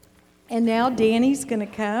And now Danny's going to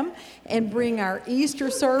come and bring our Easter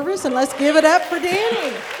service, and let's give it up for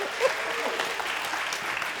Danny.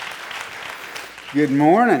 Good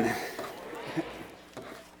morning.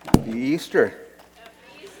 Happy Easter.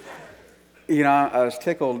 You know, I was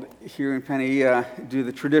tickled hearing Penny do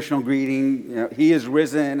the traditional greeting. You know, he is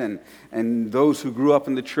risen, and those who grew up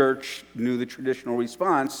in the church knew the traditional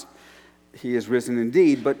response. He is risen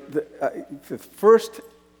indeed. But the first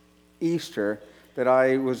Easter that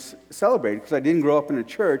I was celebrating, because I didn't grow up in a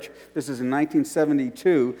church, this is in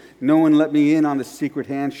 1972. No one let me in on the secret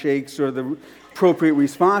handshakes or the appropriate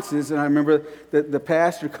responses. And I remember that the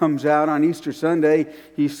pastor comes out on Easter Sunday.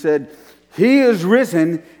 He said, "He is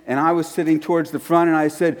risen," and I was sitting towards the front, and I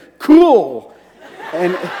said, "Cool!"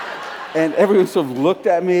 And everyone sort of looked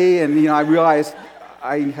at me, and I realized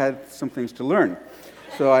I had some things to learn.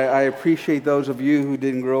 So I appreciate those of you who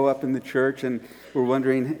didn't grow up in the church and were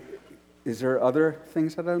wondering, is there other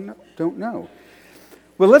things that I don't know?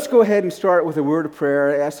 Well, let's go ahead and start with a word of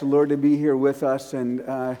prayer. I ask the Lord to be here with us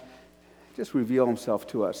and just reveal himself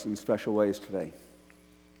to us in special ways today.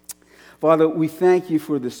 Father, we thank you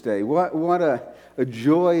for this day. What a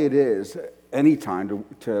joy it is anytime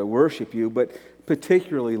to worship you, but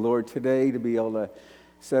particularly, Lord, today to be able to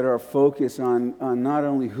set our focus on not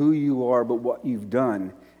only who you are, but what you've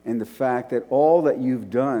done, and the fact that all that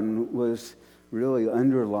you've done was really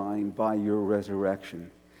underlined by your resurrection,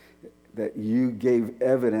 that you gave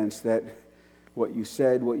evidence that what you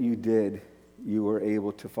said, what you did, you were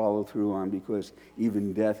able to follow through on, because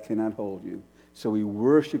even death cannot hold you. So we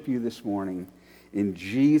worship you this morning. In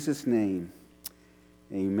Jesus' name,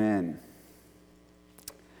 amen.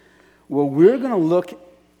 Well, we're going to look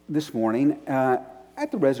this morning at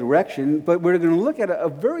the resurrection, but we're going to look at a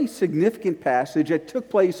very significant passage that took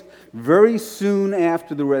place very soon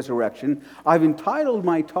after the resurrection. I've entitled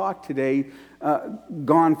my talk today,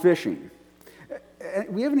 Gone Fishing.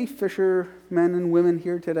 We have any fishermen and women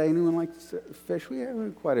here today? Anyone like to fish? We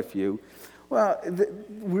have quite a few. Well,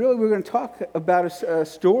 really, we're going to talk about a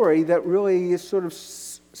story that really is sort of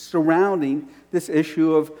surrounding this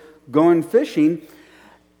issue of going fishing.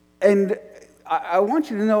 And I want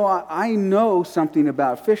you to know I know something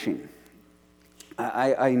about fishing.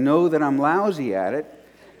 I know that I'm lousy at it,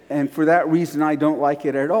 and for that reason, I don't like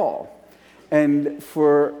it at all. And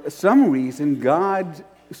for some reason, God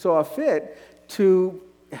saw fit to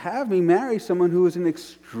have me marry someone who is an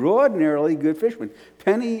extraordinarily good fisherman.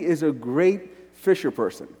 Penny is a great fisher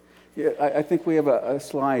person. I think we have a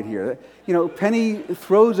slide here. Penny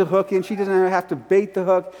throws a hook in. She doesn't have to bait the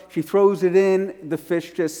hook. She throws it in. The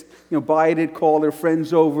fish just, bite it, call their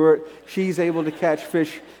friends over it. She's able to catch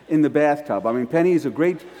fish in the bathtub. I mean, Penny is a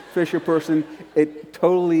great fisher person. It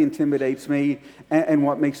totally intimidates me. And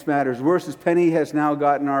what makes matters worse is Penny has now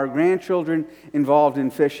gotten our grandchildren involved in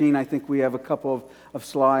fishing. I think we have a couple of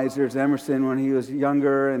slides. There's Emerson when he was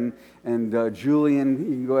younger, and Julian. You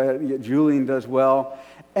can go ahead. Julian does well.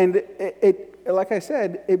 And it, like I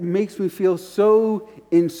said, it makes me feel so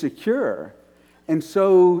insecure and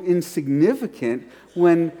so insignificant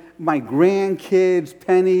when my grandkids,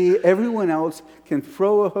 Penny, everyone else can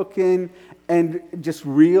throw a hook in and just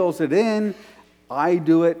reels it in. I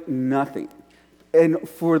do it, nothing. And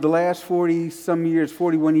for the last 40-some years,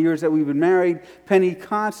 41 years that we've been married, Penny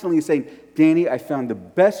constantly is saying, "Danny, I found the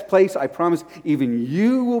best place. I promise even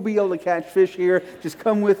you will be able to catch fish here. Just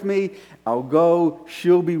come with me." I'll go.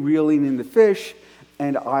 She'll be reeling in the fish,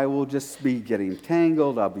 and I will just be getting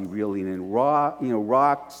tangled. I'll be reeling in logs,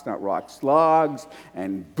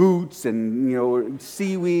 and boots, and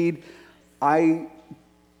seaweed. I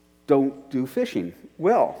don't do fishing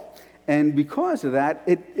well. And because of that,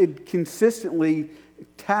 it consistently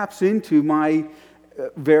taps into my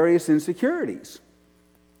various insecurities.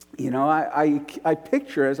 I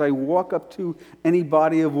picture as I walk up to any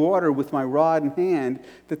body of water with my rod in hand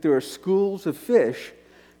that there are schools of fish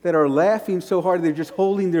that are laughing so hard they're just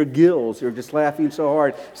holding their gills. They're just laughing so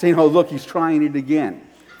hard, saying, "Oh, look, he's trying it again."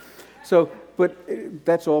 But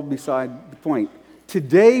that's all beside the point.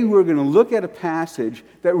 Today we're going to look at a passage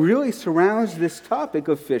that really surrounds this topic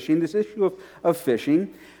of fishing, this issue of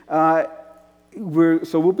fishing. So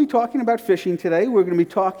we'll be talking about fishing today. We're going to be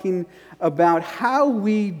talking about how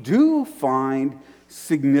we do find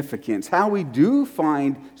significance, how we do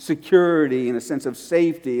find security in a sense of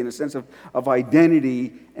safety, in a sense of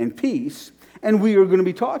identity and peace. And we are going to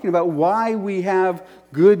be talking about why we have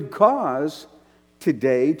good cause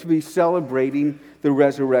today to be celebrating the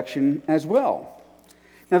resurrection as well.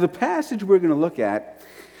 Now, the passage we're going to look at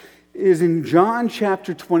is in John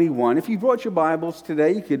chapter 21. If you brought your Bibles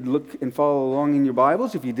today, you could look and follow along in your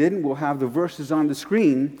Bibles. If you didn't, we'll have the verses on the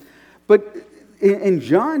screen. But in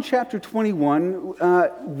John chapter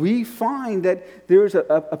 21, we find that there's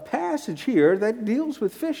a passage here that deals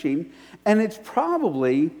with fishing, and it's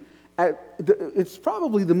probably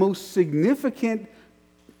the most significant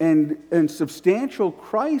and substantial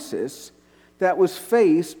crisis that was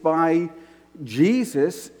faced by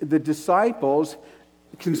Jesus, the disciples,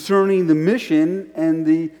 concerning the mission and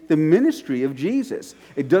the ministry of Jesus.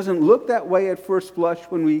 It doesn't look that way at first blush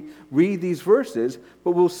when we read these verses,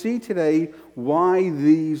 but we'll see today why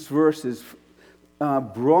these verses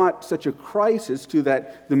brought such a crisis to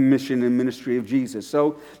the mission and ministry of Jesus.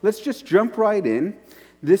 So let's just jump right in.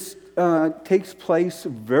 This takes place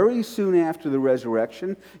very soon after the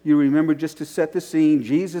resurrection. You remember, just to set the scene,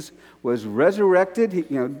 Jesus was resurrected.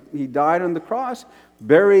 He died on the cross,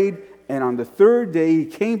 buried, and on the third day he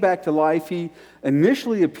came back to life. He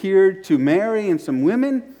initially appeared to Mary and some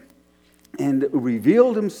women and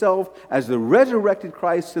revealed himself as the resurrected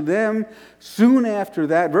Christ to them.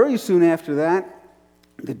 Very soon after that,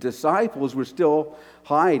 the disciples were still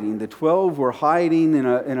hiding. The 12 were hiding in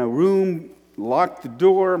a room, locked the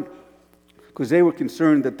door, because they were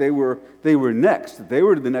concerned that they were next. That they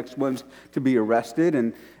were the next ones to be arrested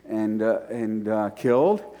and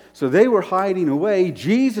killed. So they were hiding away.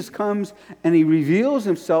 Jesus comes and he reveals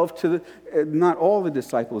himself to not all the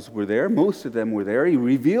disciples were there. Most of them were there. He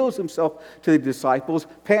reveals himself to the disciples,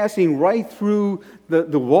 passing right through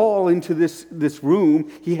the wall into this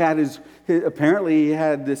room. He had apparently he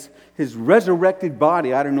had his resurrected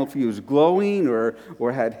body. I don't know if he was glowing or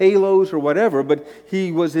had halos or whatever, but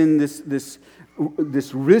he was in this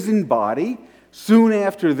risen body. Soon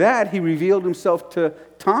after that, he revealed himself to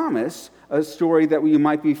Thomas, a story that you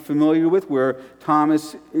might be familiar with, where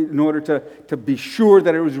Thomas, in order to be sure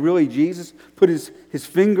that it was really Jesus, put his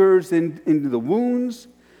fingers into the wounds.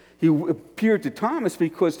 He appeared to Thomas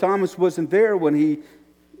because Thomas wasn't there when he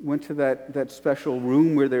went to that special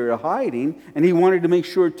room where they were hiding, and he wanted to make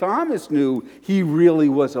sure Thomas knew he really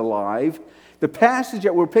was alive. The passage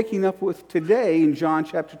that we're picking up with today in John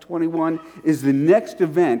chapter 21 is the next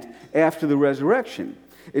event after the resurrection.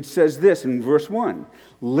 It says this in verse 1.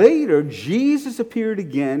 Later, Jesus appeared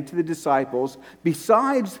again to the disciples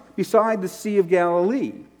beside the Sea of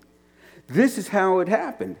Galilee. This is how it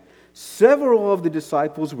happened. Several of the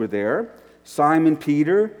disciples were there: Simon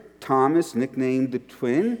Peter, Thomas, nicknamed the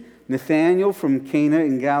twin, Nathanael from Cana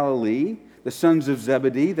in Galilee, the sons of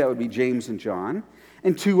Zebedee, that would be James and John,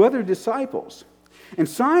 and 2 other disciples. And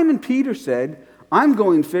Simon Peter said, "I'm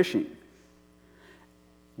going fishing."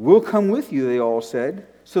 "We'll come with you," they all said.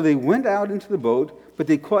 So they went out into the boat, but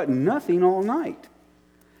they caught nothing all night.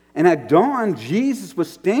 And at dawn, Jesus was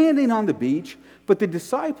standing on the beach, but the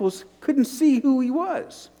disciples couldn't see who he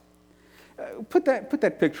was. Put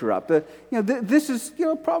that picture up. This is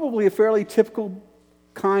probably a fairly typical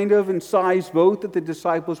kind of and size boat that the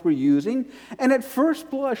disciples were using. And at first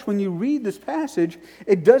blush, when you read this passage,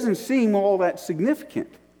 it doesn't seem all that significant.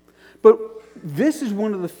 But this is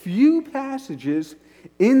one of the few passages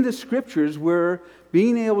in the Scriptures where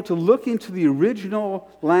being able to look into the original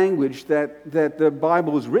language that the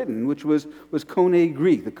Bible was written, which was Koine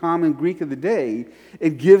Greek, the common Greek of the day,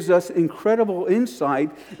 it gives us incredible insight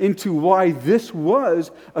into why this was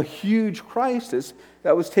a huge crisis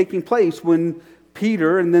that was taking place when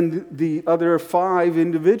Peter and then the other 5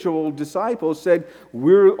 individual disciples said,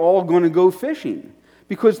 "We're all going to go fishing."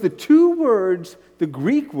 Because the 2 words, the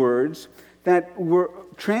Greek words that were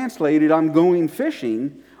translated, "I'm going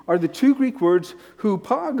fishing," are the 2 Greek words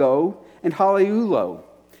hupago and haleulo.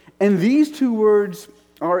 And these 2 words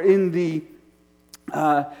are in the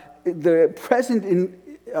present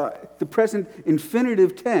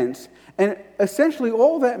infinitive tense. And essentially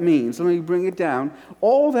all that means, let me bring it down,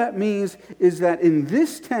 all that means is that in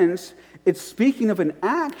this tense, it's speaking of an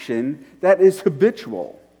action that is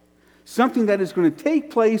habitual. Something that is going to take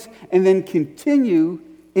place and then continue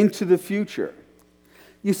into the future.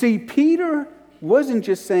 You see, Peter wasn't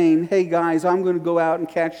just saying, "Hey guys, I'm going to go out and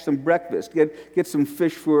catch some breakfast, get some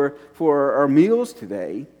fish for our meals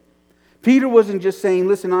today." Peter wasn't just saying,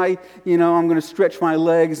 "Listen, I'm going to stretch my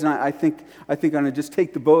legs and I think I'm going to just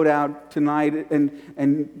take the boat out tonight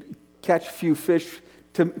and catch a few fish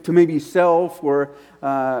to maybe sell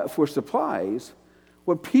for supplies."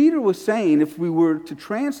 What Peter was saying, if we were to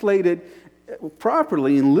translate it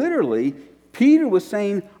properly and literally, Peter was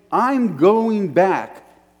saying, "I'm going back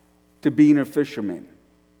to being a fisherman."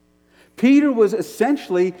 Peter was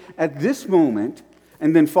essentially, at this moment,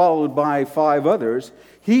 and then followed by 5 others,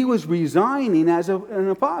 he was resigning as an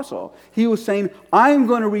apostle. He was saying, "I'm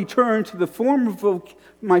going to return to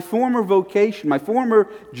my former vocation, my former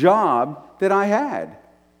job that I had.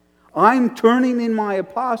 I'm turning in my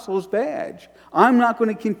apostle's badge. I'm not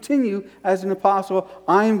going to continue as an apostle.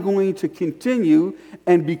 I'm going to continue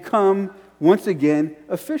and become, once again,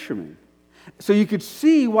 a fisherman. So you could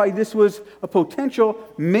see why this was a potential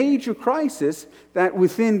major crisis, that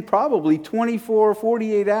within probably 24,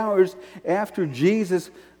 48 hours after his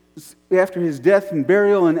death and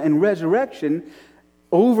burial and resurrection,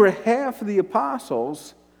 over half of the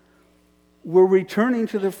apostles were returning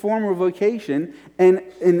to their former vocation and,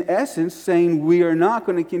 in essence, saying, we are not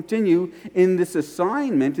going to continue in this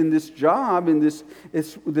assignment, in this job, in this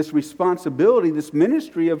responsibility, this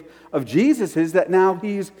ministry of Jesus is that now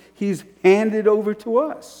he's handed over to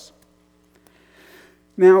us.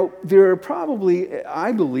 Now, there are probably,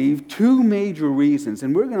 I believe, two major reasons,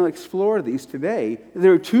 and we're going to explore these today.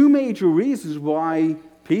 There are two major reasons why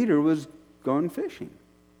Peter was going fishing.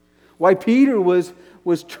 Why Peter was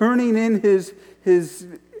turning in his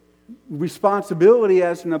responsibility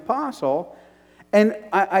as an apostle. And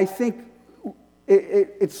I think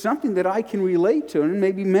it's something that I can relate to, and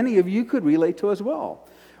maybe many of you could relate to as well.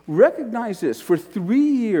 Recognize this. For 3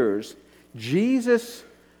 years, Jesus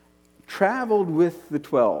traveled with the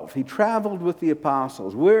 12. He traveled with the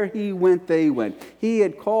apostles. Where he went, they went. He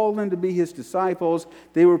had called them to be his disciples.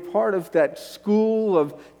 They were part of that school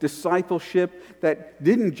of discipleship that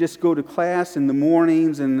didn't just go to class in the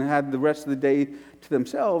mornings and had the rest of the day to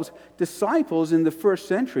themselves. Disciples in the first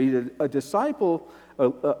century, a disciple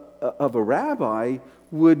of a rabbi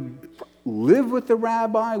would live with the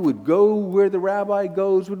rabbi, would go where the rabbi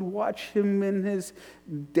goes, would watch him in his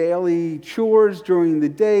daily chores during the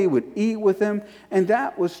day, would eat with him. And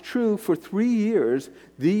that was true for 3 years.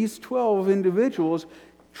 These 12 individuals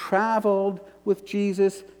traveled with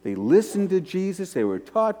Jesus. They listened to Jesus. They were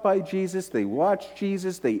taught by Jesus. They watched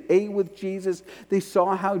Jesus. They ate with Jesus. They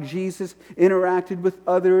saw how Jesus interacted with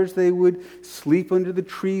others. They would sleep under the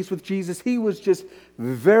trees with Jesus. He was just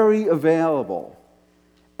very available.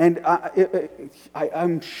 And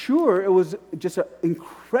I'm sure it was just an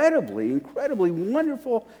incredibly, incredibly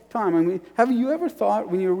wonderful time. I mean, have you ever thought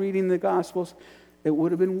when you were reading the Gospels, it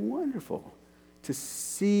would have been wonderful to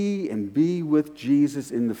see and be with Jesus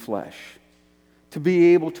in the flesh? To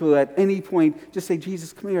be able to at any point just say,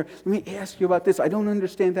 Jesus, come here. Let me ask you about this. I don't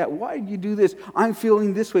understand that. Why did you do this? I'm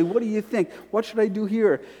feeling this way. What do you think? What should I do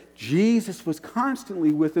here? Jesus was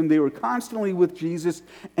constantly with them. They were constantly with Jesus.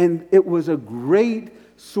 And it was a great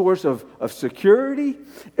source of security.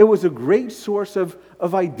 It was a great source of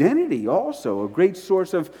identity also, a great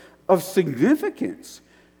source of significance.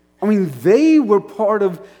 I mean, they were part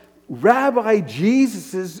of Rabbi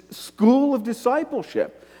Jesus' school of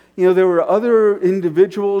discipleship. You know, there were other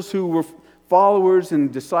individuals who were followers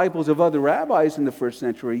and disciples of other rabbis in the first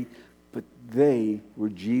century, but they were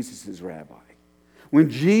Jesus' rabbi. When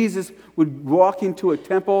Jesus would walk into a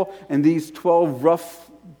temple and these 12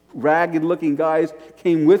 rough, ragged-looking guys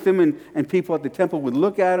came with him, and people at the temple would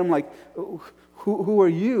look at him like, who are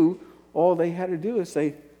you? All they had to do is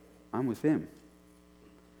say, I'm with him.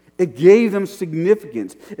 It gave them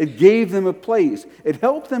significance. It gave them a place. It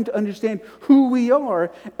helped them to understand who we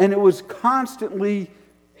are, and it was constantly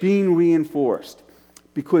being reinforced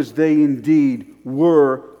because they indeed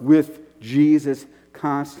were with Jesus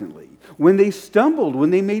constantly. When they stumbled,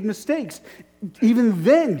 when they made mistakes, even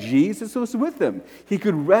then, Jesus was with them. He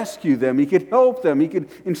could rescue them. He could help them. He could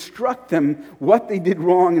instruct them what they did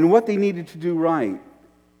wrong and what they needed to do right.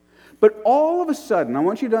 But all of a sudden, I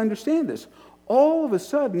want you to understand this, all of a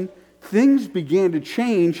sudden, things began to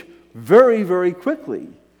change very, very quickly.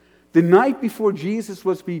 The night before Jesus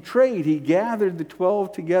was betrayed, he gathered the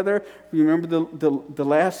 12 together. You remember the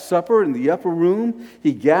Last Supper in the upper room?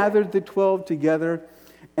 He gathered the 12 together,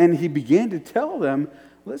 and he began to tell them,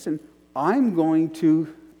 listen, I'm going to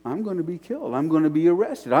be killed. I'm going to be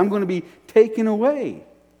arrested. I'm going to be taken away.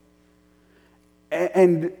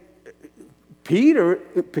 And Peter,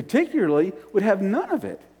 particularly, would have none of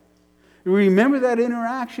it. Remember that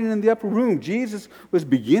interaction in the upper room. Jesus was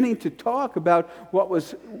beginning to talk about what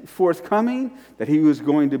was forthcoming, that he was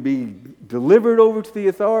going to be delivered over to the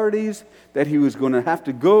authorities, that he was going to have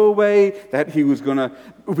to go away, that he was going to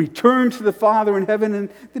return to the Father in heaven.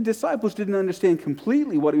 And the disciples didn't understand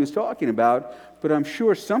completely what he was talking about, but I'm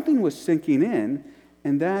sure something was sinking in,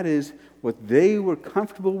 and that is what they were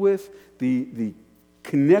comfortable with, the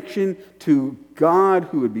connection to God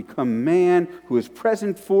who had become man, who was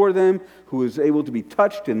present for them, who was able to be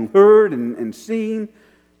touched and heard and seen.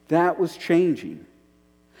 That was changing.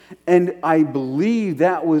 And I believe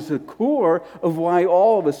that was the core of why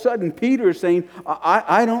all of a sudden Peter is saying,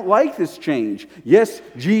 I don't like this change. Yes,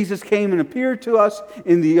 Jesus came and appeared to us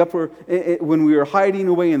in the upper, when we were hiding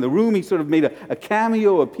away in the room. He sort of made a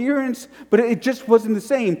cameo appearance, but it just wasn't the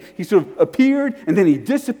same. He sort of appeared and then he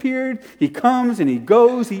disappeared. He comes and he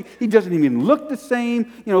goes. He doesn't even look the same.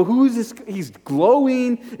 Who's this? He's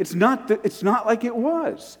glowing. It's not like it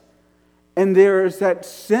was. And there's that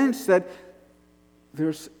sense that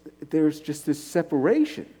there's just this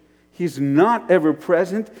separation. He's not ever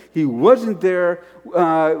present. He wasn't there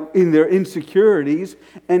in their insecurities.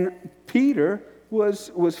 And Peter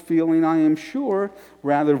was feeling, I am sure,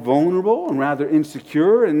 rather vulnerable and rather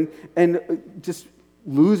insecure and just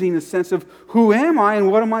losing a sense of who am I and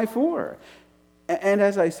what am I for? And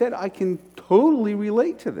as I said, I can totally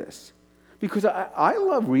relate to this. Because I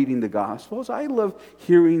love reading the Gospels. I love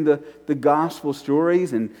hearing the Gospel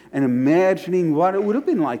stories and imagining what it would have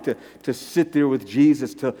been like to sit there with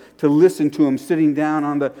Jesus, to listen to him sitting down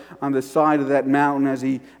on the side of that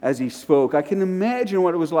mountain as he spoke. I can imagine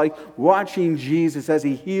what it was like watching Jesus as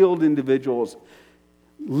he healed individuals,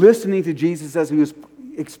 listening to Jesus as he was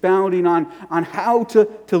expounding on how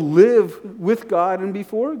to live with God and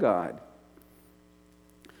before God.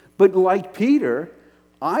 But like Peter,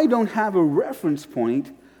 I don't have a reference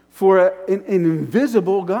point for an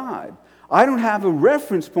invisible God. I don't have a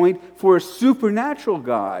reference point for a supernatural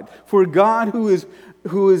God, for a God who is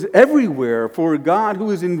everywhere, for a God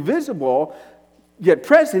who is invisible, yet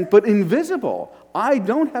present, but invisible. I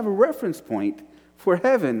don't have a reference point for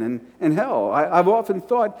heaven and hell. I've often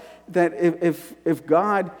thought that if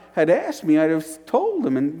God had asked me, I'd have told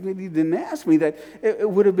him, and maybe he didn't ask me, that it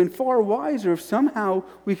would have been far wiser if somehow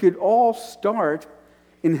we could all start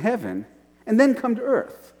in heaven and then come to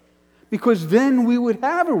earth, because then we would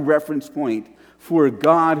have a reference point for a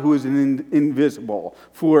God who is invisible,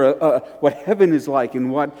 for what heaven is like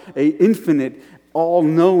and what a infinite,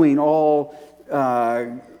 all-knowing, all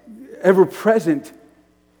ever-present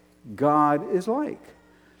God is like.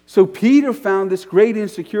 So Peter found this great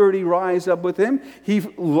insecurity rise up with him. He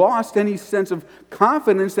lost any sense of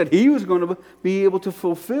confidence that he was going to be able to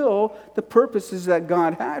fulfill the purposes that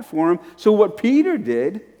God had for him. So what Peter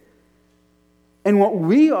did, and what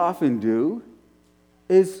we often do,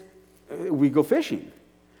 is we go fishing.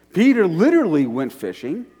 Peter literally went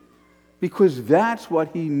fishing because that's what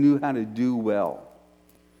he knew how to do well.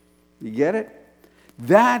 You get it?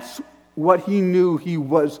 That's what he knew he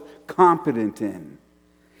was competent in.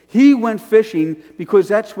 He went fishing because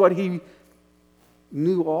that's what he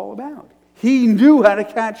knew all about. He knew how to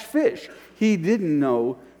catch fish. He didn't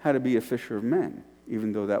know how to be a fisher of men,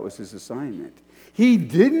 even though that was his assignment. He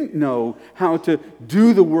didn't know how to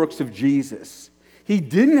do the works of Jesus. He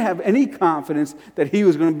didn't have any confidence that he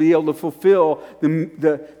was going to be able to fulfill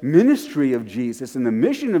the ministry of Jesus and the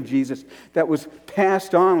mission of Jesus that was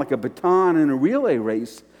passed on like a baton in a relay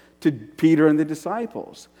race to Peter and the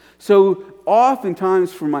disciples. So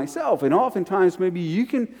oftentimes for myself, and oftentimes maybe you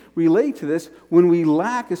can relate to this, when we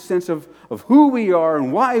lack a sense of who we are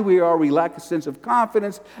and why we lack a sense of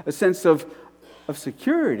confidence, a sense of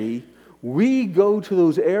security, we go to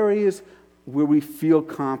those areas where we feel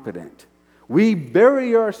competent. We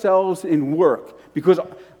bury ourselves in work because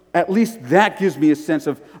at least that gives me a sense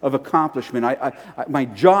of accomplishment. My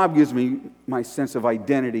job gives me my sense of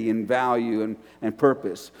identity and value and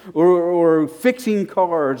purpose. Or fixing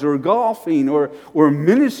cars, or golfing, or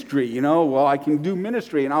ministry. Well, I can do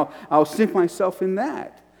ministry, and I'll sink myself in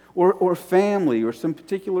that. Or family, or some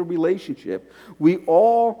particular relationship. We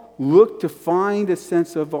all look to find a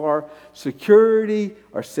sense of our security,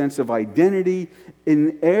 our sense of identity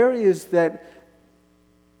in areas that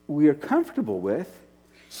we are comfortable with,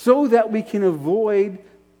 so that we can avoid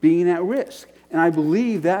being at risk. And I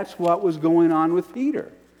believe that's what was going on with Peter.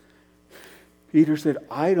 Peter said,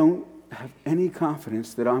 I don't have any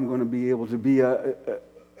confidence that I'm going to be able to be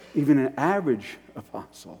even an average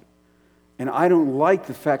apostle. And I don't like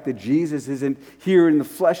the fact that Jesus isn't here in the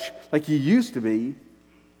flesh like he used to be.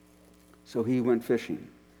 So he went fishing.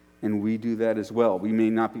 And we do that as well. We may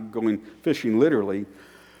not be going fishing literally,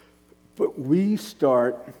 but we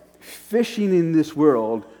start fishing in this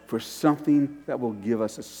world for something that will give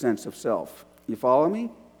us a sense of self. You follow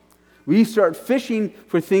me? We start fishing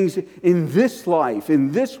for things in this life,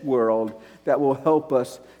 in this world, that will help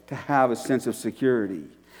us to have a sense of security.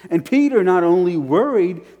 And Peter not only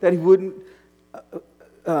worried that he wouldn't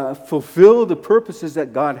fulfill the purposes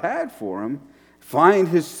that God had for him, find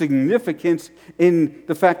his significance in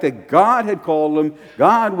the fact that God had called him,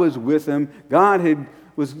 God was with him,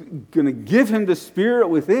 was going to give him the Spirit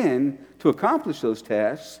within to accomplish those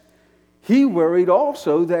tasks. he worried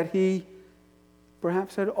also that he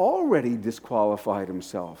perhaps had already disqualified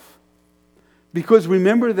himself. Because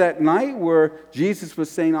remember that night where Jesus was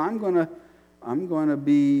saying, I'm going to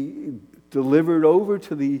be delivered over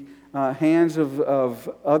to the hands of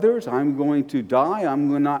others. I'm going to die.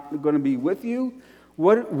 I'm not going to be with you.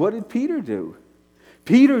 What did Peter do?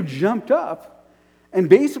 Peter jumped up and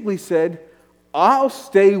basically said, I'll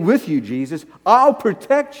stay with you, Jesus. I'll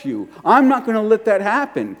protect you. I'm not going to let that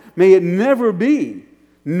happen. May it never be.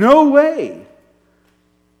 No way.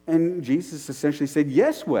 And Jesus essentially said,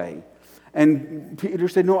 yes way. And Peter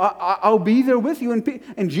said, no, I'll be there with you.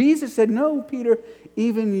 And Jesus said, no, Peter,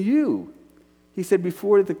 even you. He said,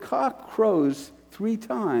 before the cock crows 3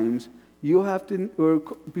 times,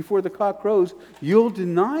 before the cock crows, you'll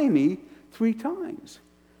deny me 3 times.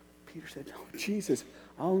 Peter said, no, Jesus,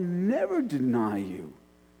 I'll never deny you.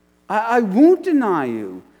 I won't deny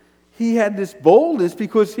you. He had this boldness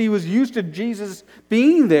because he was used to Jesus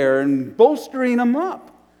being there and bolstering him up.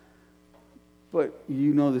 But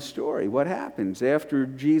you know the story. What happens after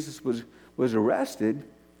Jesus was arrested?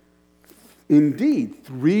 Indeed,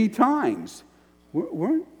 3 times.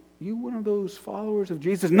 Weren't you one of those followers of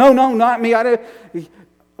Jesus? No, not me. I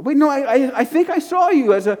think I saw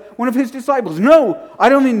you as one of his disciples. No, I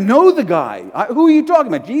don't even know the guy. Who are you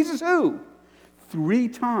talking about? Jesus who? 3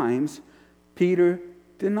 times Peter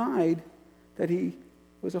denied that he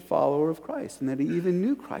was a follower of Christ and that he even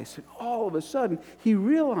knew Christ. And all of a sudden, he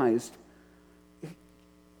realized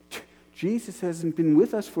Jesus hasn't been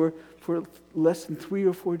with us for less than 3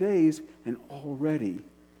 or 4 days, and already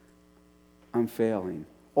I'm failing.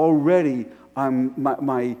 Already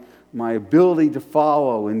my ability to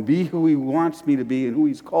follow and be who he wants me to be and who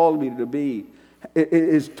he's called me to be it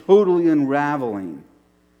is totally unraveling.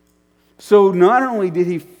 So not only did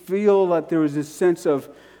he feel that there was this sense of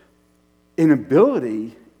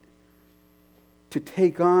inability to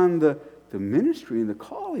take on the ministry and the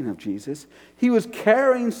calling of Jesus, he was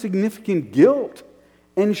carrying significant guilt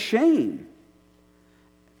and shame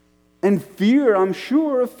and fear, I'm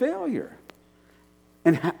sure, of failure.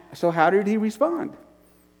 And so how did he respond?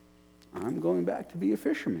 I'm going back to be a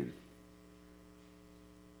fisherman.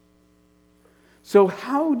 So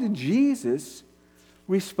how did Jesus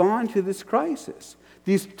respond to this crisis?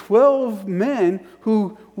 These 12 men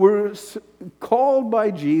who were called by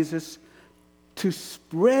Jesus to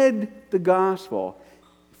spread the gospel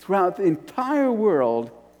throughout the entire world,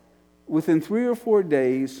 within 3 or 4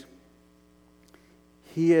 days,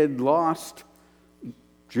 he had lost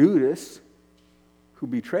Judas, who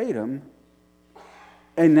betrayed him,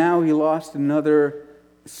 and now he lost another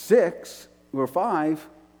 6 or 5,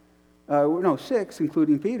 6,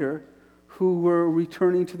 including Peter, who were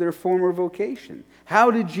returning to their former vocation. How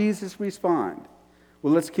did Jesus respond?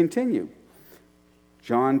 Well, let's continue.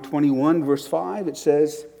 John 21, verse 5, it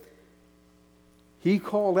says, he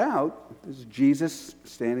called out, this is Jesus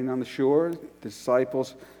standing on the shore, the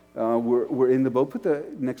disciples were in the boat. Put the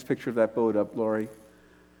next picture of that boat up, Laurie.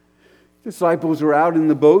 The disciples were out in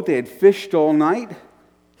the boat. They had fished all night.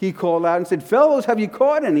 He called out and said, fellows, have you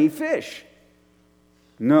caught any fish?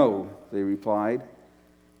 No, they replied.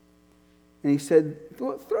 And he said,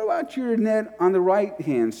 throw out your net on the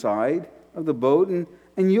right-hand side of the boat and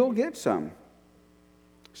you'll get some.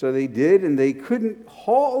 So they did, and they couldn't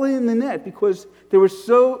haul in the net because there were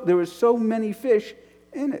so many fish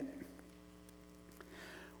in it.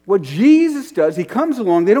 What Jesus does, he comes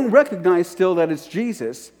along, they don't recognize still that it's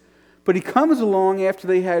Jesus, but he comes along after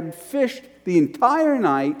they had fished the entire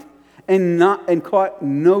night and caught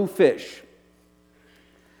no fish.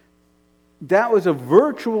 That was a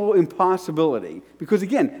virtual impossibility because,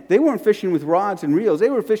 again, they weren't fishing with rods and reels. They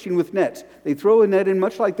were fishing with nets. They throw a net in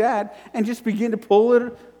much like that and just begin to pull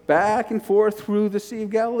it back and forth through the Sea of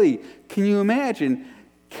Galilee. Can you imagine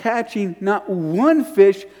catching not one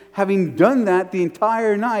fish, having done that the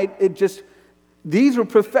entire night? These were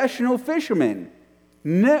professional fishermen.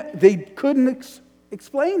 They couldn't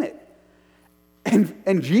explain it.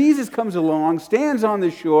 And Jesus comes along, stands on the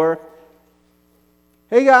shore.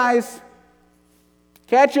 Hey, guys.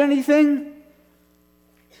 Catch anything?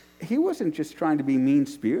 He wasn't just trying to be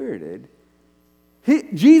mean-spirited.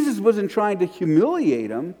 Jesus wasn't trying to humiliate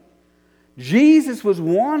them. Jesus was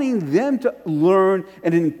wanting them to learn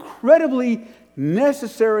an incredibly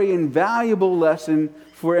necessary and valuable lesson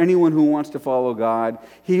for anyone who wants to follow God.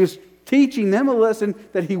 He was teaching them a lesson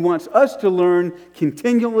that he wants us to learn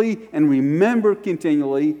continually and remember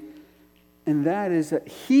continually. And that is that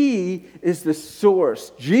he is the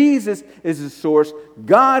source. Jesus is the source.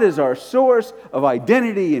 God is our source of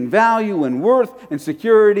identity and value and worth and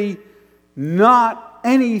security, not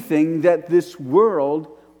anything that this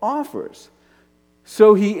world offers.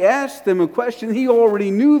 So he asked them a question he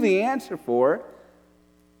already knew the answer for.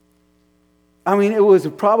 I mean, it was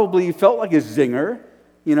probably felt like a zinger.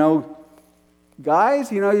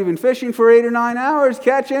 Guys, you've been fishing for 8 or 9 hours.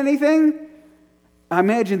 Catch anything? I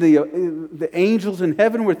imagine the angels in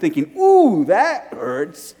heaven were thinking, ooh, that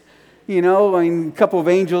hurts. A couple of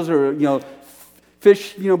angels are,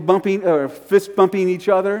 fish, bumping or fist bumping each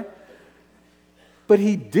other. But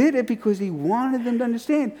he did it because he wanted them to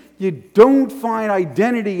understand you don't find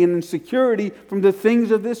identity and security from the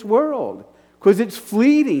things of this world because it's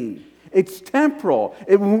fleeting, it's temporal,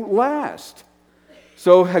 it won't last.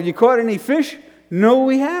 So have you caught any fish? No,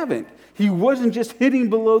 we haven't. He wasn't just hitting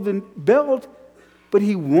below the belt, but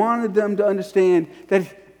he wanted them to understand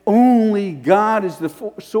that only God is the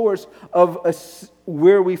source of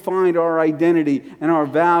where we find our identity and our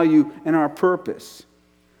value and our purpose,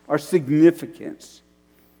 our significance.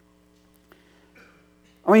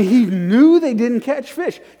 I mean, he knew they didn't catch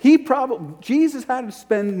fish. Jesus had to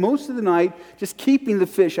spend most of the night just keeping the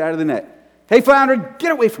fish out of the net. Hey, flounder,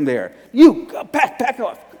 get away from there. You, back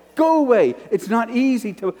off. Go away. It's not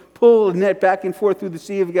easy to pull a net back and forth through the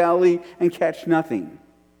Sea of Galilee and catch nothing.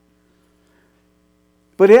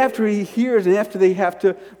 But after he hears and after they have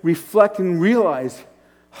to reflect and realize,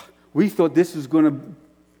 we thought this was going to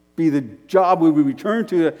be the job we would return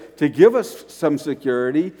to give us some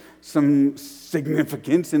security, some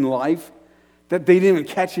significance in life, that they didn't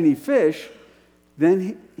catch any fish,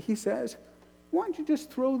 then he says, why don't you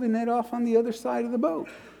just throw the net off on the other side of the boat?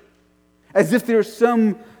 As if there's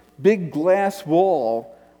some big glass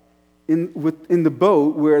wall in the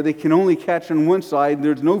boat where they can only catch on one side and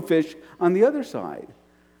there's no fish on the other side.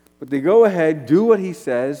 But they go ahead, do what he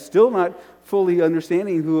says, still not fully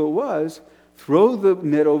understanding who it was, throw the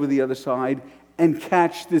net over the other side, and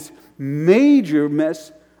catch this major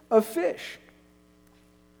mess of fish.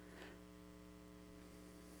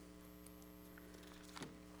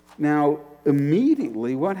 Now,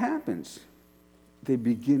 immediately, what happens? They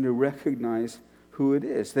begin to recognize who it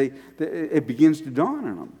is. It begins to dawn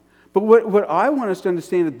on them. But what I want us to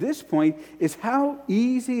understand at this point is how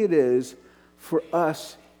easy it is for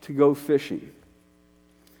us to go fishing.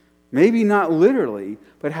 Maybe not literally,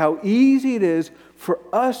 but how easy it is for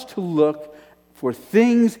us to look for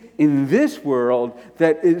things in this world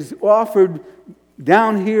that is offered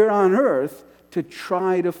down here on earth to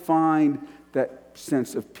try to find that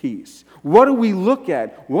sense of peace. What do we look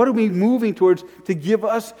at? What are we moving towards to give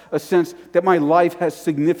us a sense that my life has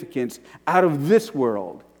significance out of this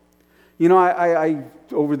world? I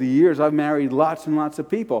over the years, I've married lots and lots of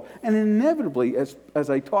people. And inevitably, as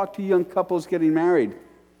I talk to young couples getting married,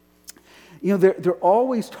 they're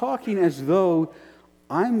always talking as though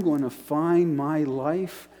I'm going to find my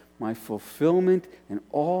life, my fulfillment, and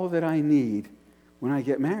all that I need when I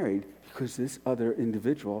get married because this other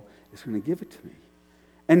individual is going to give it to me.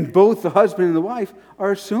 And both the husband and the wife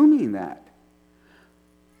are assuming that.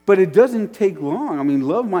 But it doesn't take long. I mean,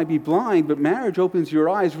 love might be blind, but marriage opens your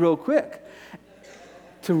eyes real quick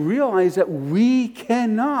to realize that we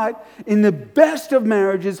cannot, in the best of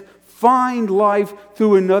marriages, find life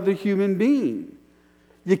through another human being.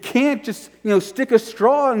 You can't just, stick a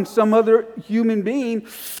straw in some other human being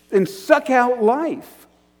and suck out life.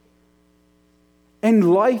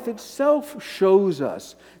 And life itself shows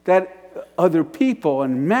us that other people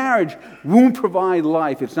and marriage won't provide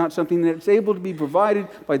life. It's not something that's able to be provided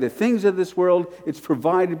by the things of this world. It's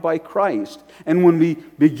provided by Christ. And when we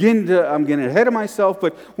begin to, I'm getting ahead of myself,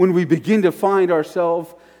 but when we begin to find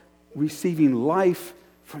ourselves receiving life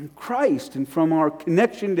from Christ and from our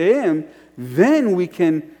connection to Him, then we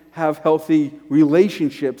can have healthy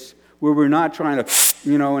relationships where we're not trying to,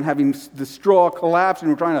 and having the straw collapse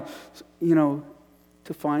and we're trying to,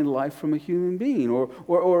 to find life from a human being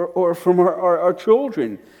or from our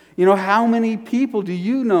children. How many people do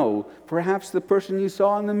you know, perhaps the person you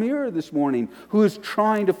saw in the mirror this morning, who is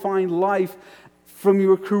trying to find life from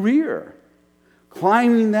your career,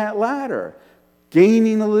 climbing that ladder,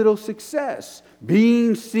 gaining a little success,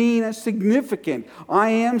 being seen as significant. I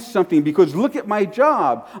am something because look at my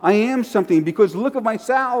job. I am something because look at my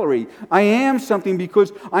salary. I am something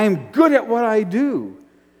because I am good at what I do.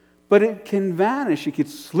 But it can vanish. It could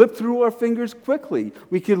slip through our fingers quickly.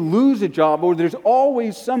 We could lose a job, or there's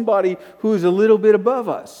always somebody who is a little bit above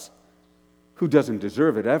us who doesn't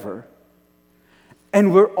deserve it ever.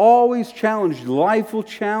 And we're always challenged. Life will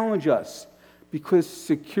challenge us because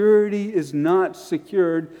security is not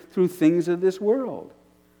secured through things of this world.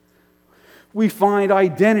 We find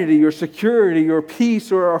identity or security or peace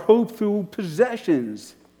or our hope through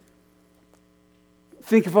possessions.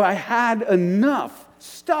 Think if I had enough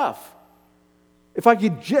stuff, If I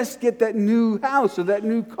could just get that new house or that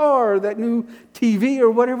new car or that new TV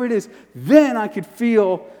or whatever it is, then I could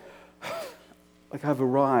feel like I've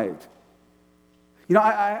arrived. You know,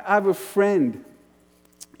 I have a friend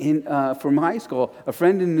from high school, a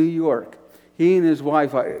friend in New York. He and his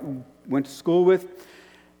wife I went to school with.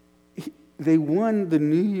 They won the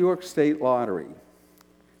New York State Lottery.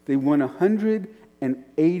 They won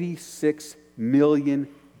 $186 million.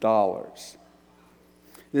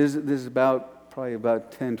 This is probably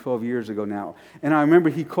about 10, 12 years ago now. And I remember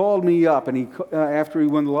he called me up, and after he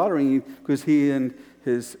won the lottery, because he and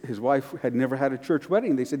his wife had never had a church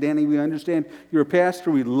wedding. They said, Danny, we understand you're a pastor.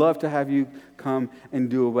 We'd love to have you come and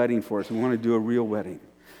do a wedding for us. We want to do a real wedding.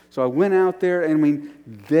 So I went out there, and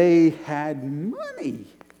they had money.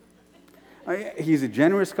 He's a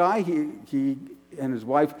generous guy. He and his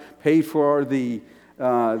wife paid for the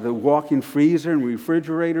walk-in freezer and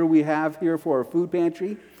refrigerator we have here for our food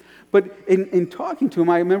pantry. But in talking to him,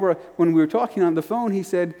 I remember when we were talking on the phone, he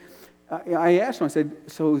said, I asked him, I said,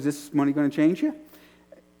 so is this money going to change you?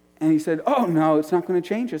 And he said, oh, no, it's not going to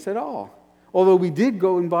change us at all. Although we did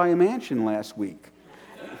go and buy a mansion last week.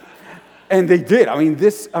 And they did. It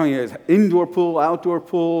was indoor pool, outdoor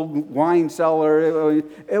pool, wine cellar.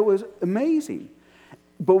 It was amazing.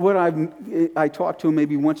 But what I talk to him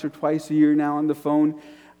maybe once or twice a year now on the phone,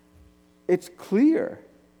 it's clear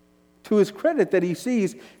to his credit that he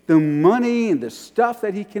sees the money and the stuff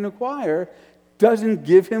that he can acquire doesn't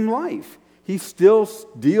give him life. He still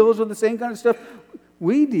deals with the same kind of stuff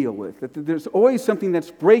we deal with. That there's always something that's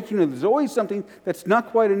breaking, or there's always something that's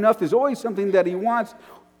not quite enough. There's always something that he wants.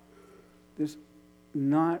 There's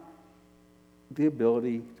not the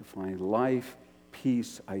ability to find life,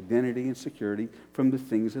 peace, identity, and security from the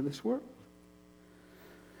things of this world.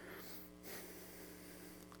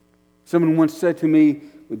 Someone once said to me,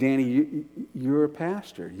 well, Danny, you're a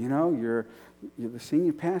pastor. You're the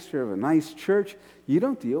senior pastor of a nice church. You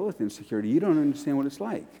don't deal with insecurity. You don't understand what it's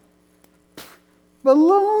like.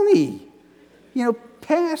 Baloney!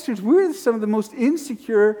 Pastors, we're some of the most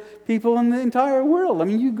insecure people in the entire world.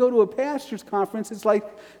 You go to a pastor's conference, it's like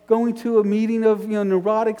going to a meeting of,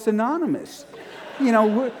 Neurotics Anonymous.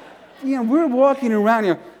 We're walking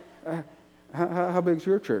around, how big's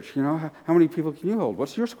your church? How many people can you hold?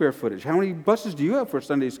 What's your square footage? How many buses do you have for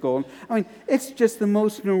Sunday school? It's just the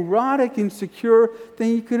most neurotic, insecure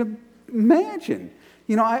thing you could imagine.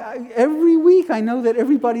 Every week I know that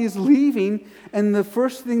everybody is leaving, and the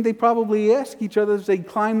first thing they probably ask each other as they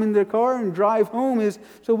climb in their car and drive home is,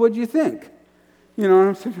 so what'd you think? And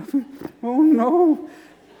I'm saying, oh no.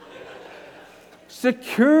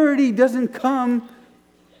 Security doesn't come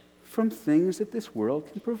from things that this world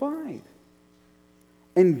can provide.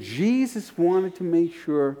 And Jesus wanted to make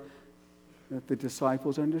sure that the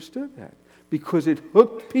disciples understood that, because it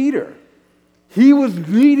hooked Peter. He was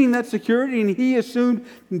needing that security, and he assumed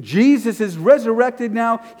Jesus is resurrected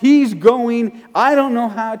now. He's going, I don't know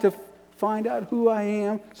how to find out who I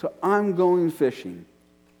am, so I'm going fishing.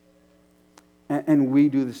 And we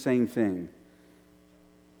do the same thing.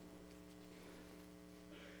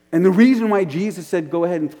 And the reason why Jesus said, go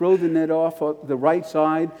ahead and throw the net off the right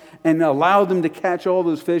side and allow them to catch all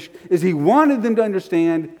those fish, is he wanted them to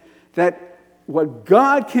understand that what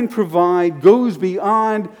God can provide goes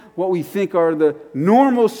beyond what we think are the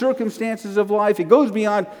normal circumstances of life. It goes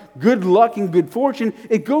beyond good luck and good fortune.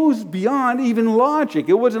 It goes beyond even logic.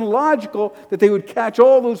 It wasn't logical that they would catch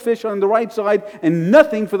all those fish on the right side and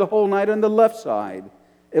nothing for the whole night on the left side.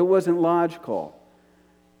 It wasn't logical.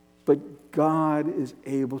 But God is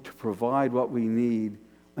able to provide what we need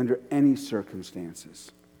under any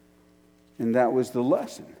circumstances. And that was the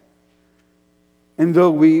lesson. And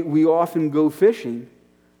though we often go fishing,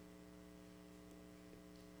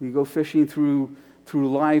 we go fishing through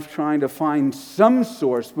life trying to find some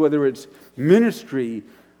source, whether it's ministry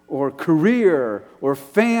or career or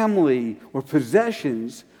family or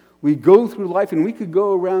possessions. We go through life, and we could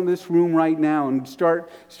go around this room right now and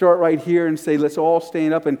start right here and say, let's all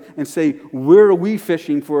stand up and say, where are we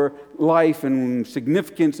fishing for life and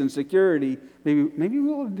significance and security? Maybe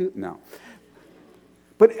we'll do it now.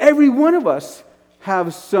 But every one of us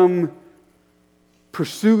have some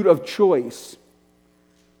pursuit of choice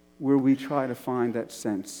where we try to find that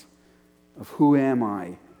sense of who am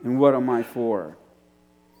I and what am I for.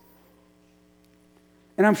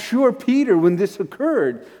 And I'm sure Peter, when this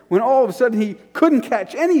occurred, when all of a sudden he couldn't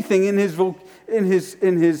catch anything in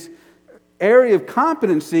his area of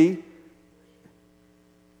competency,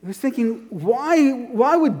 he was thinking,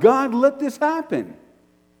 why would God let this happen?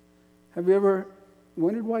 Have you ever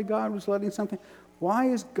wondered why God was letting something? Why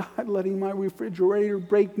is God letting my refrigerator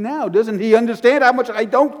break now? Doesn't he understand how much I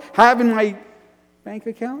don't have in my bank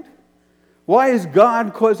account? Why is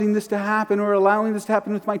God causing this to happen or allowing this to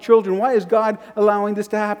happen with my children? Why is God allowing this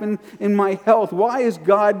to happen in my health? Why is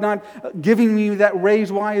God not giving me that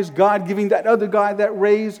raise? Why is God giving that other guy that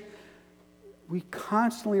raise? We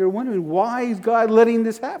constantly are wondering, why is God letting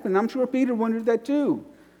this happen? I'm sure Peter wondered that too.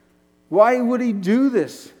 Why would he do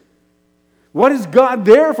this? What is God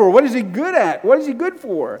there for? What is he good at? What is he good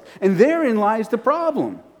for? And therein lies the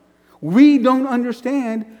problem. We don't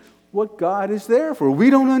understand what God is there for. We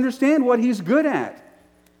don't understand what he's good at.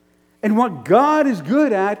 And what God is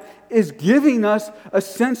good at is giving us a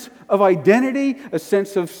sense of identity, a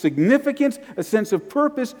sense of significance, a sense of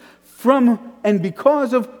purpose from and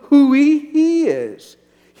because of who he is.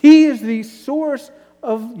 He is the source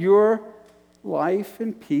of your life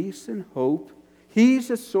and peace and hope. He's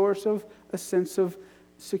a source of a sense of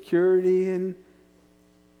security and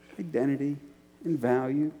identity and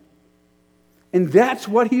value. And that's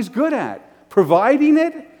what he's good at, providing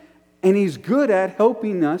it, and he's good at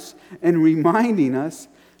helping us and reminding us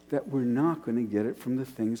that we're not going to get it from the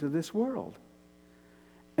things of this world.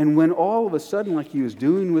 And when all of a sudden, like he was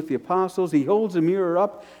doing with the apostles, he holds a mirror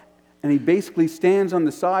up and he basically stands on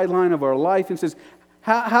the sideline of our life and says,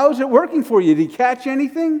 how's it working for you? Did he catch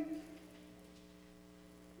anything?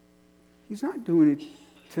 He's not doing it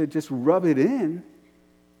to just rub it in.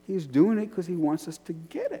 He's doing it because he wants us to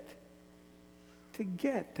get it. To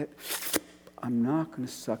get that I'm not going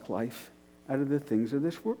to suck life out of the things of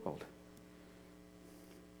this world.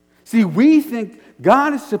 See, we think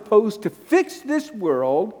God is supposed to fix this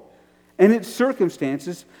world and its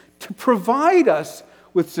circumstances to provide us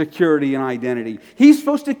with security and identity. He's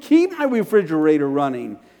supposed to keep my refrigerator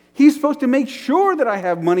running. He's supposed to make sure that I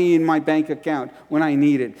have money in my bank account when I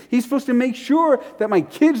need it. He's supposed to make sure that my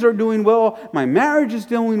kids are doing well, my marriage is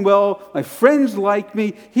doing well, my friends like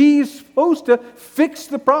me. He's supposed to fix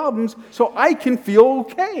the problems so I can feel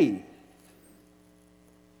okay.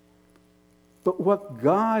 But what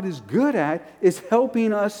God is good at is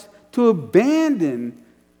helping us to abandon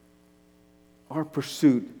our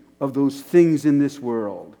pursuit of those things in this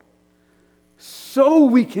world so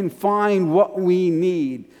we can find what we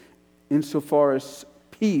need insofar as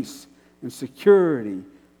peace and security,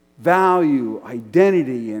 value,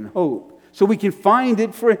 identity, and hope. So we can find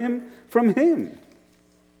it from Him.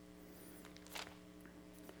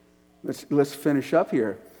 Let's finish up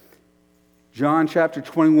here. John chapter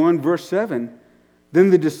 21, verse 7. Then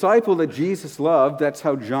the disciple that Jesus loved, that's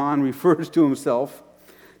how John refers to himself,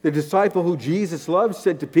 the disciple who Jesus loved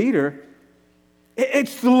said to Peter,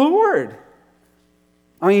 "It's the Lord."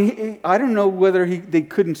 I mean, I don't know whether they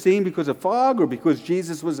couldn't see him because of fog or because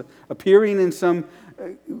Jesus was appearing in some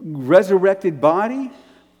resurrected body.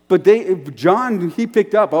 But John, he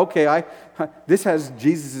picked up, okay, this has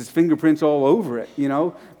Jesus' fingerprints all over it,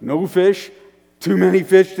 No fish, too many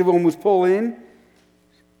fish to almost pull in.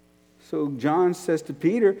 So John says to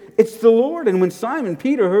Peter, "It's the Lord." And when Simon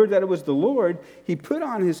Peter heard that it was the Lord, he put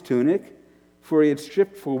on his tunic, for he had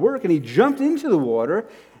stripped for work, and he jumped into the water,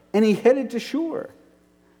 and he headed to shore.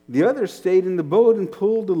 The others stayed in the boat and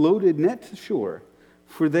pulled the loaded net to shore,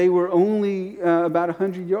 for they were only about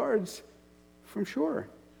 100 yards from shore.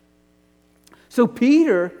 So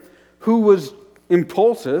Peter, who was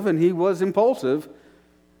impulsive, and he was impulsive,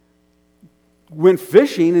 went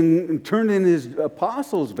fishing and turned in his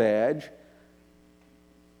apostle's badge,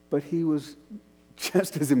 but he was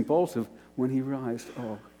just as impulsive when he realized,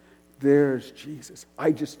 oh, there's Jesus.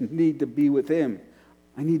 I just need to be with him.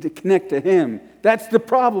 I need to connect to him. That's the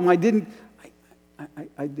problem. I didn't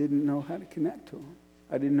know how to connect to him.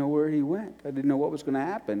 I didn't know where he went. I didn't know what was going to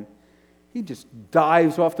happen. He just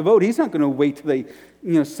dives off the boat. He's not going to wait till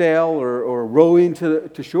they sail or row into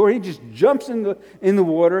shore. He just jumps in the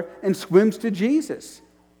water and swims to Jesus.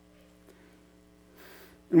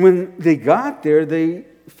 And when they got there, they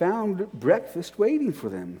found breakfast waiting for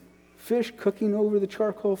them. Fish cooking over the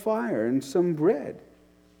charcoal fire and some bread.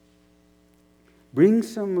 "Bring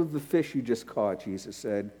some of the fish you just caught," Jesus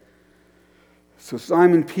said. So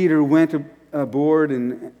Simon Peter went aboard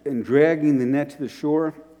and dragging the net to the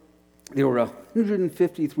shore. There were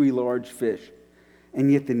 153 large fish,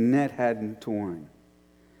 and yet the net hadn't torn.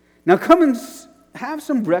 "Now come and have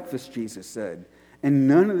some breakfast," Jesus said. And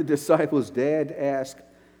none of the disciples dared to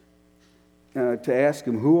ask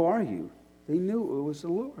him, "Who are you?" They knew it was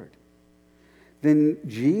the Lord. Then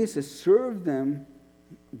Jesus served them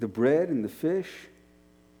the bread and the fish.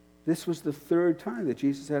 This was the third time that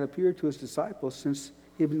Jesus had appeared to his disciples since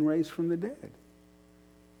he had been raised from the dead.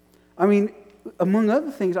 I mean, among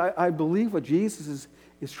other things, I believe what Jesus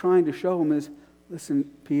is trying to show him is, listen,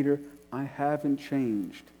 Peter, I haven't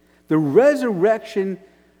changed. The resurrection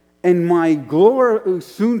and my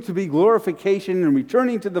soon-to-be glorification and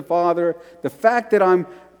returning to the Father, the fact that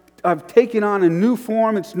I've taken on a new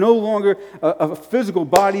form. It's no longer a physical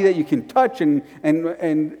body that you can touch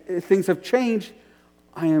and things have changed.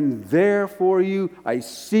 I am there for you. I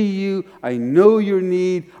see you. I know your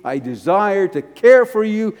need. I desire to care for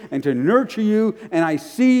you and to nurture you. And I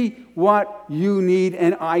see what you need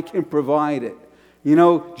and I can provide it. You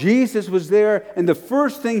know, Jesus was there, and the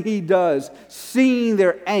first thing he does, seeing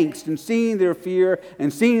their angst and seeing their fear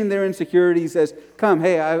and seeing their insecurity, he says, come,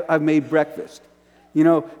 hey, I've made breakfast. You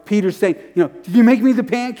know, Peter's saying, did you make me the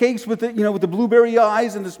pancakes with the blueberry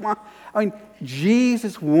eyes and the smile? I mean,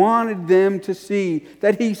 Jesus wanted them to see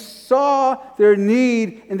that he saw their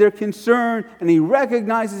need and their concern, and he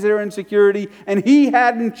recognizes their insecurity, and he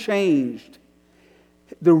hadn't changed.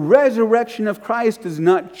 The resurrection of Christ does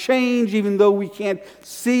not change, even though we can't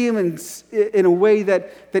see him in a way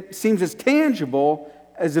that seems as tangible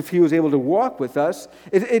as if he was able to walk with us.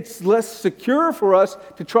 It's less secure for us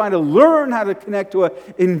to try to learn how to connect to an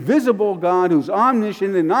invisible God who's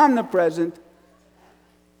omniscient and omnipresent.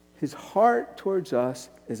 His heart towards us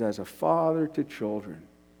is as a father to children.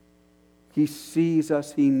 He sees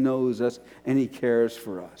us, he knows us, and he cares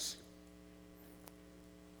for us.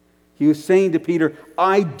 He was saying to Peter,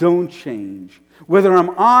 I don't change. Whether I'm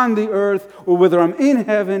on the earth or whether I'm in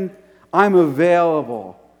heaven, I'm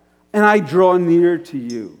available. And I draw near to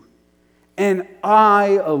you. And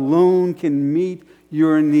I alone can meet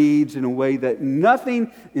your needs in a way that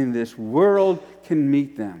nothing in this world can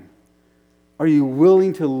meet them. Are you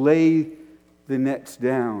willing to lay the nets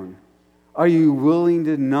down? Are you willing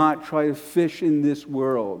to not try to fish in this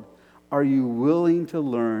world? Are you willing to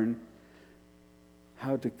learn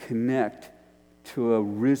how to connect to a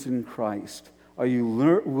risen Christ? Are you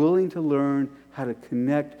willing to learn how to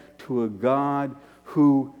connect to a God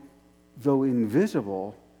who, though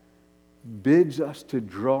invisible, bids us to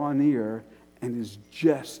draw near and is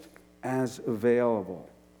just as available?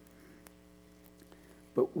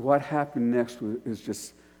 But what happened next is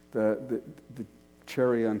just the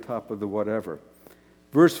cherry on top of the whatever.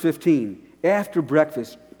 Verse 15, after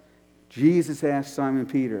breakfast, Jesus asked Simon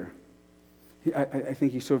Peter, I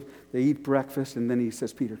think they eat breakfast, and then he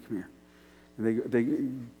says, Peter, come here. And they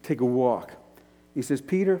take a walk. He says,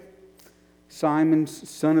 Peter, Simon,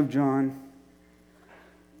 son of John,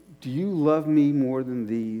 do you love me more than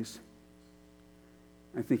these?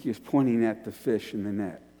 I think he was pointing at the fish in the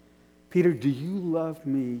net. Peter, do you love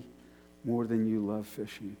me more than you love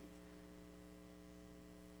fishing?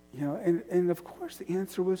 And of course the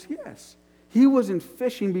answer was yes. He wasn't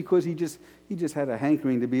fishing because he just had a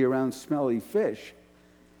hankering to be around smelly fish.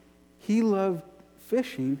 He loved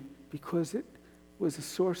fishing because it was a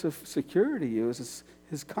source of security. It was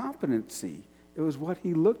his competency. It was what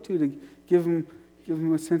he looked to give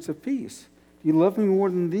him a sense of peace. Do you love me more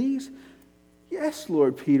than these? Yes,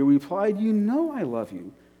 Lord, Peter replied, you know I love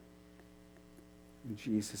you. And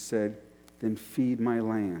Jesus said, then feed my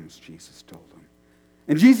lambs, Jesus told him.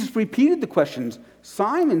 And Jesus repeated the questions,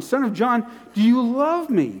 Simon, son of John, do you love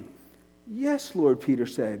me? Yes, Lord, Peter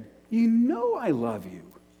said, you know I love you.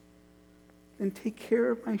 Then take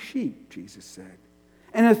care of my sheep, Jesus said.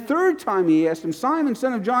 And a third time he asked him, Simon,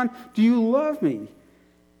 son of John, do you love me?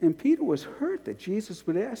 And Peter was hurt that Jesus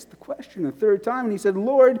would ask the question a third time. And he said,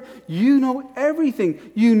 Lord, you know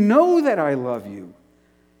everything. You know that I love you.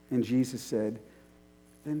 And Jesus said,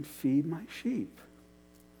 then feed my sheep.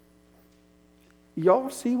 Y'all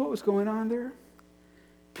see what was going on there?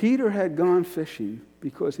 Peter had gone fishing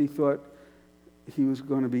because he thought he was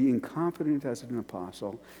going to be incompetent as an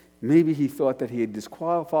apostle. Maybe he thought that he had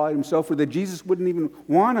disqualified himself or that Jesus wouldn't even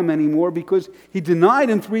want him anymore because he denied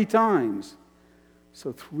him 3 times.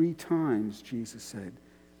 So 3 times Jesus said,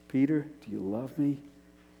 Peter, do you love me?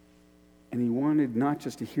 And he wanted not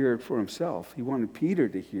just to hear it for himself. He wanted Peter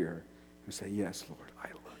to hear and say, yes, Lord, I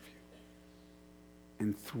love you.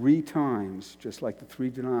 And 3 times, just like the 3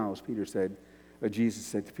 denials, Jesus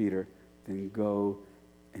said to Peter, then go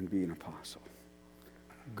and be an apostle.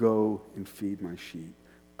 Go and feed my sheep.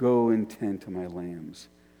 Go and tend to my lambs.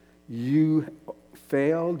 You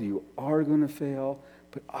failed, you are going to fail,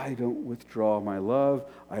 but I don't withdraw my love.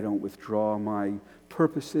 I don't withdraw my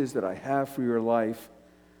purposes that I have for your life.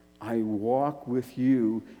 I walk with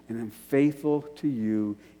you and am faithful to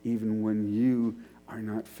you even when you are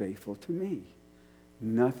not faithful to me.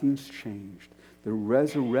 Nothing's changed. The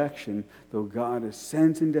resurrection, though God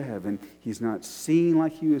ascends into heaven, he's not seen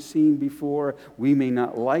like he was seen before. We may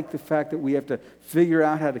not like the fact that we have to figure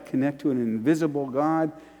out how to connect to an invisible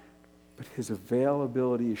God, but his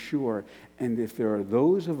availability is sure. And if there are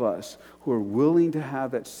those of us who are willing to have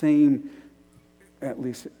that same at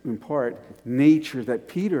least in part, nature that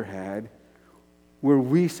Peter had, where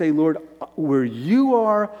we say, Lord, where you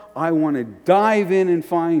are, I want to dive in and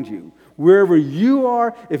find you. Wherever you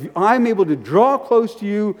are, if I'm able to draw close to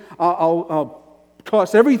you, I'll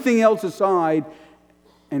toss everything else aside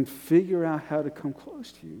and figure out how to come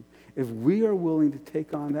close to you. If we are willing to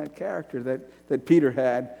take on that character that Peter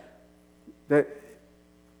had, that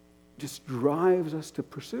just drives us to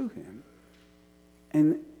pursue him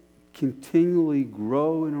and continually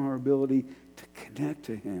grow in our ability to connect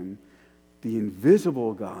to him, the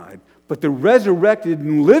invisible God, but the resurrected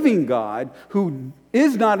and living God who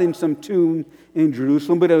is not in some tomb in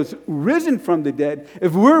Jerusalem, but has risen from the dead.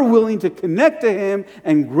 If we're willing to connect to him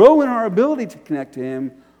and grow in our ability to connect to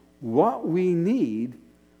him, what we need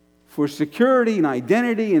for security and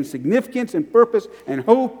identity and significance and purpose and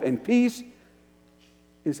hope and peace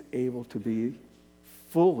is able to be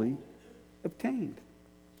fully obtained.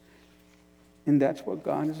 And that's what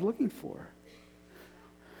God is looking for.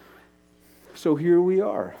 So here we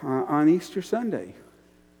are on Easter Sunday,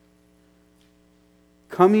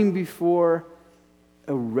 coming before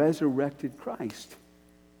a resurrected Christ,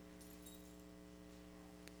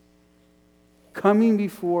 coming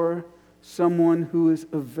before someone who is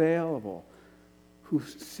available, who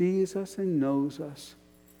sees us and knows us,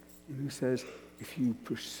 and who says, if you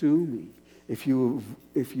pursue me, if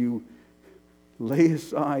you lay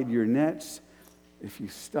aside your nets, if you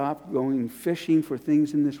stop going fishing for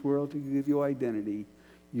things in this world to give you identity,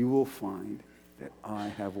 you will find that I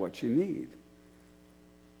have what you need.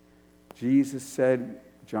 Jesus said,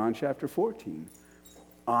 John chapter 14,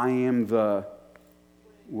 I am the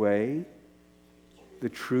way, the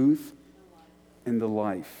truth, and the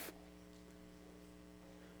life.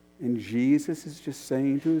 And Jesus is just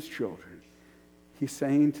saying to his children, he's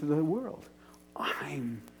saying to the world,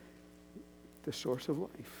 I'm the source of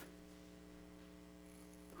life.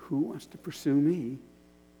 Who wants to pursue me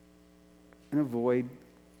and avoid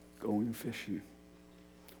going fishing?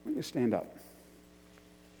 Why don't you stand up?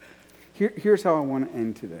 Here's how I want to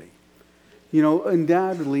end today. You know,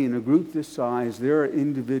 undoubtedly in a group this size, there are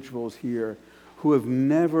individuals here who have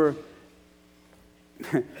never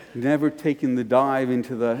taken the dive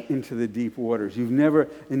into the deep waters. You've never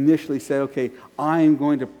initially said, okay, I am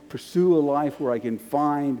going to pursue a life where I can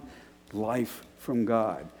find life from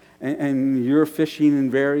God. And you're fishing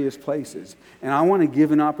in various places. And I want to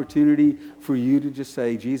give an opportunity for you to just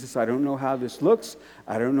say, Jesus, I don't know how this looks.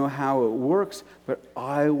 I don't know how it works. But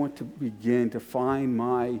I want to begin to find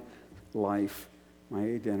my life, my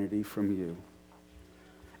identity from you.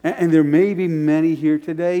 And there may be many here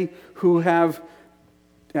today who have,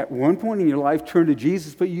 at one point in your life, turned to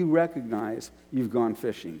Jesus, but you recognize you've gone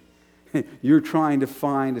fishing. You're trying to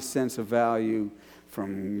find a sense of value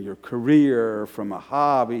from your career, from a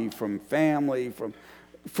hobby, from family,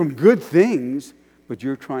 from good things, but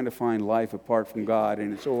you're trying to find life apart from God,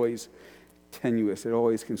 and it's always tenuous. It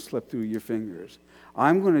always can slip through your fingers.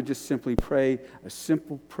 I'm going to just simply pray a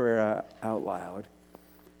simple prayer out loud,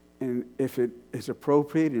 and if it is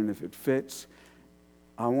appropriate and if it fits,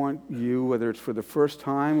 I want you, whether it's for the first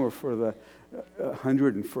time or for the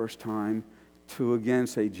 101st time, to again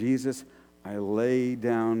say, Jesus, I lay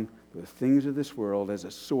down the things of this world as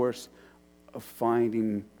a source of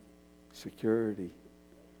finding security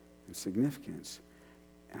and significance.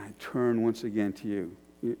 And I turn once again to you.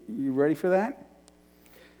 You ready for that?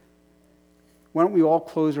 Why don't we all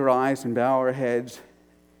close our eyes and bow our heads?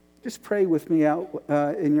 Just pray with me out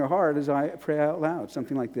in your heart as I pray out loud,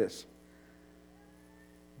 something like this.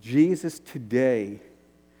 Jesus, today,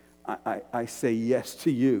 I say yes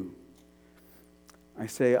to you. I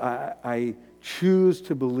say I choose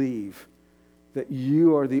to believe that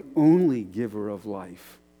you are the only giver of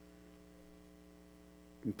life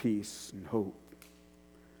and peace and hope.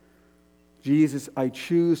 Jesus, I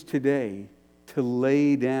choose today to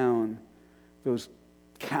lay down those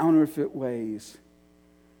counterfeit ways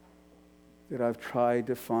that I've tried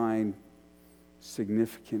to find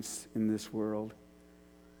significance in this world.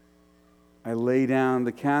 I lay down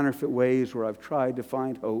the counterfeit ways where I've tried to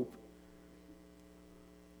find hope.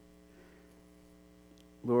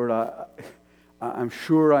 Lord, I'm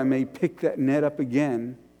sure I may pick that net up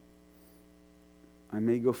again. I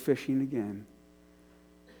may go fishing again.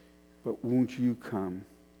 But won't you come,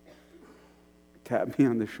 tap me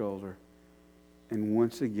on the shoulder, and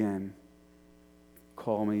once again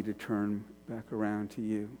call me to turn back around to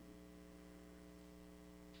you.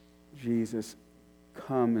 Jesus,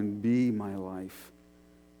 come and be my life.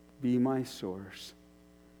 Be my source.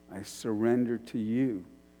 I surrender to you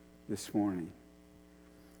this morning.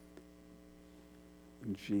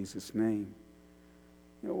 In Jesus' name,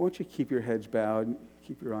 won't you keep your heads bowed,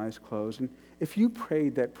 keep your eyes closed. And if you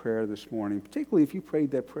prayed that prayer this morning, particularly if you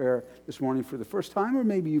prayed that prayer this morning for the first time, or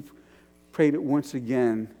maybe you've prayed it once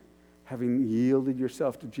again, having yielded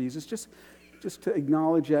yourself to Jesus, just to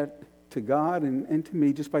acknowledge that to God and to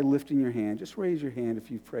me, just by lifting your hand. Just raise your hand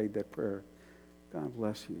if you've prayed that prayer. God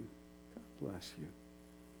bless you. God bless you.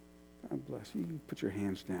 God bless you. You can put your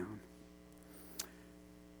hands down.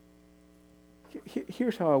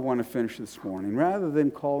 Here's how I want to finish this morning. Rather than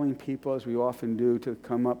calling people, as we often do, to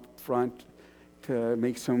come up front to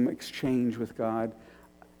make some exchange with God,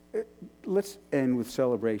 let's end with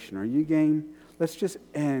celebration. Are you game? Let's just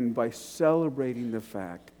end by celebrating the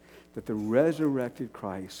fact that the resurrected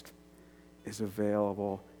Christ is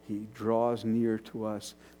available. He draws near to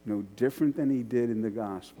us, no different than he did in the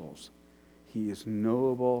Gospels. He is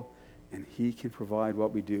knowable, and he can provide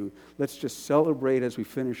what we do. Let's just celebrate as we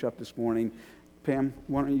finish up this morning. Pam,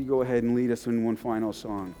 why don't you go ahead and lead us in one final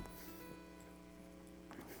song?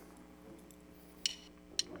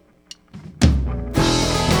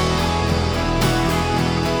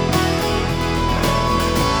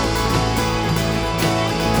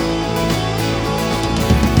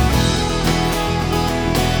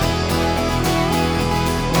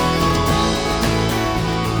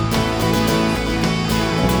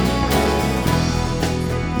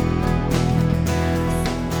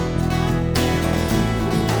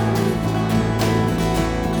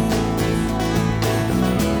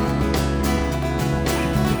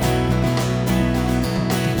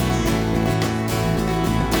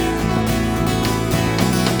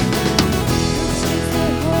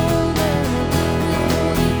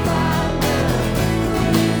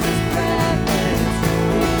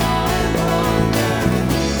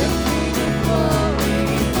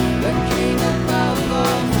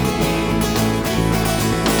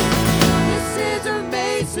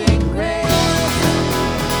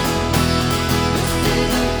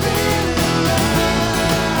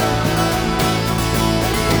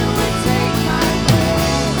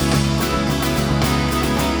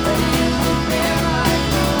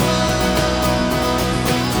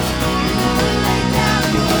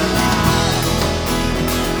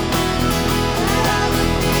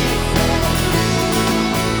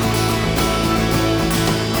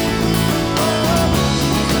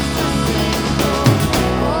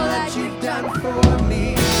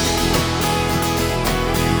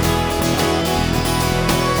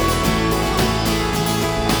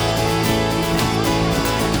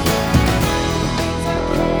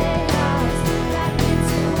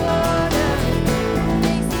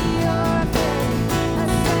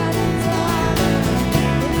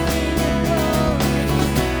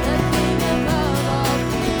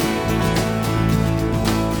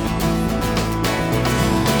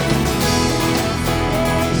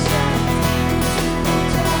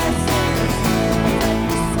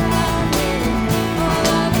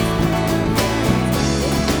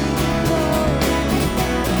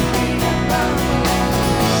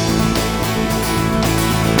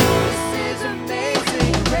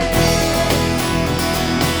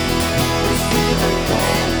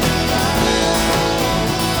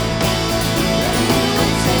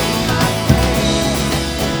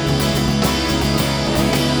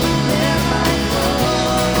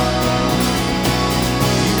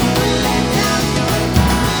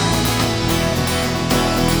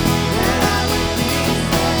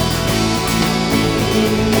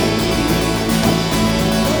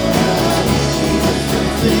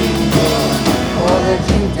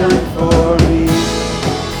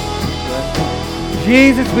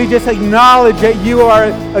 Jesus, we just acknowledge that you are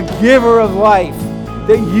a giver of life,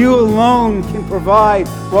 that you alone can provide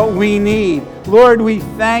what we need. Lord, we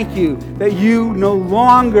thank you that you no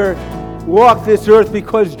longer walk this earth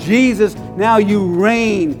because Jesus, now you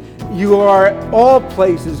reign. You are all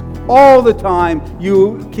places, all the time.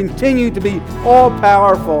 You continue to be all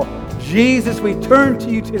powerful. Jesus, we turn to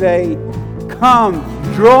you today. Come,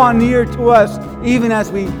 draw near to us, even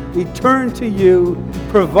as we turn to you.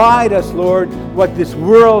 Provide us, Lord, what this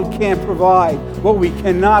world can't provide, what we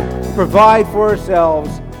cannot provide for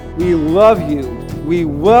ourselves. We love you. We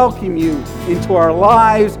welcome you into our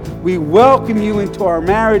lives. We welcome you into our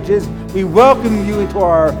marriages. We welcome you into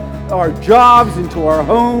our jobs, into our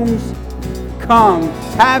homes. Come,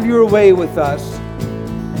 have your way with us.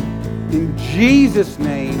 In Jesus'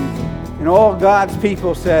 name, and all God's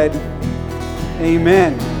people said,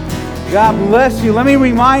 amen. God bless you. Let me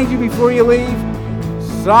remind you before you leave,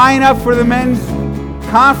 sign up for the men's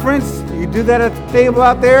conference. You do that at the table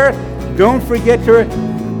out there. Don't forget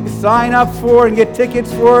to sign up for and get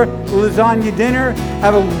tickets for the lasagna dinner.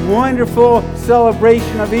 Have a wonderful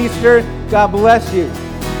celebration of Easter. God bless you.